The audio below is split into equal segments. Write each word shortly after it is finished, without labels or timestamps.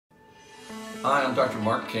Hi, I'm Dr.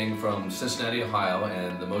 Mark King from Cincinnati, Ohio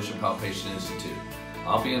and the Motion Palpation Institute.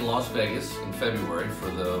 I'll be in Las Vegas in February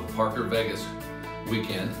for the Parker Vegas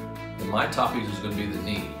weekend, and my topic is going to be the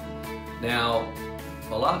knee. Now,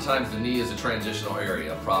 a lot of times the knee is a transitional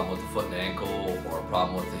area. A problem with the foot and ankle or a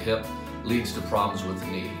problem with the hip leads to problems with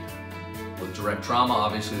the knee. With direct trauma,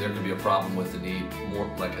 obviously there can be a problem with the knee, more,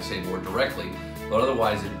 like I say, more directly, but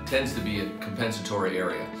otherwise it tends to be a compensatory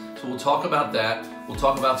area. So we'll talk about that. We'll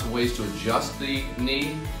talk about some ways to adjust the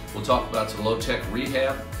knee. We'll talk about some low-tech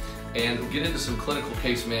rehab, and we'll get into some clinical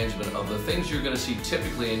case management of the things you're going to see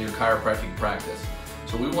typically in your chiropractic practice.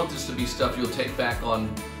 So we want this to be stuff you'll take back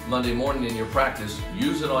on Monday morning in your practice,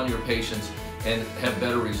 use it on your patients, and have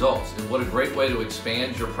better results. And what a great way to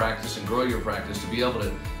expand your practice and grow your practice, to be able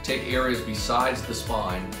to take areas besides the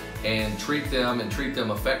spine and treat them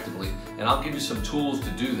effectively. And I'll give you some tools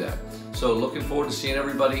to do that. So looking forward to seeing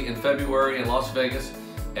everybody in February in Las Vegas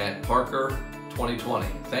at Parker 2020.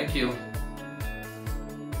 Thank you.